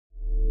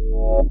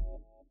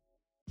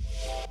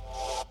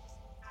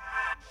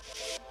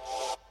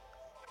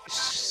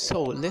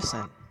So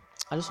listen,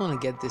 I just want to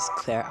get this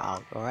clear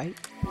out, all right?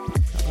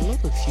 A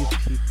lot of you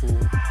people,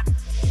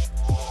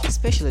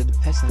 especially the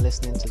person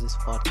listening to this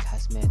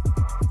podcast, man,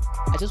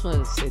 I just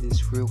wanted to say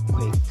this real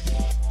quick.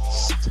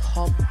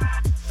 Stop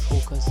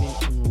focusing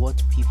on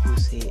what people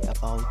say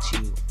about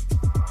you,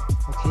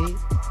 okay?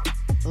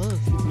 A lot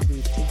of you people,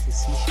 you take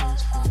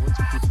decisions from what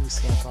people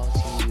say about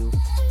you, you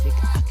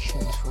take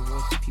actions from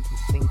what people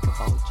think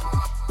about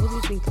you. What do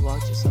you think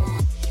about yourself?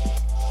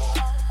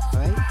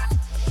 Alright?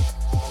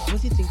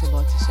 What do you think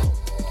about yourself?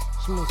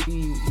 Some of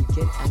you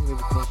get angry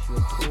because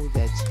you're told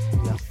that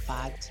you're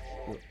fat,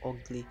 you're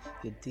ugly,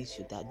 you're this,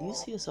 you're that. Do you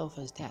see yourself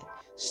as that?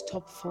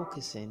 Stop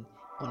focusing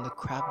on the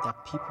crap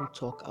that people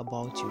talk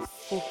about you.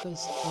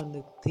 Focus on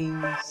the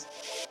things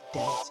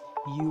that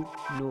you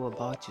know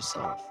about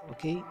yourself.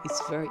 Okay?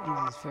 It's very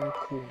easy, it's very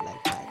cool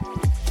like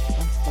that.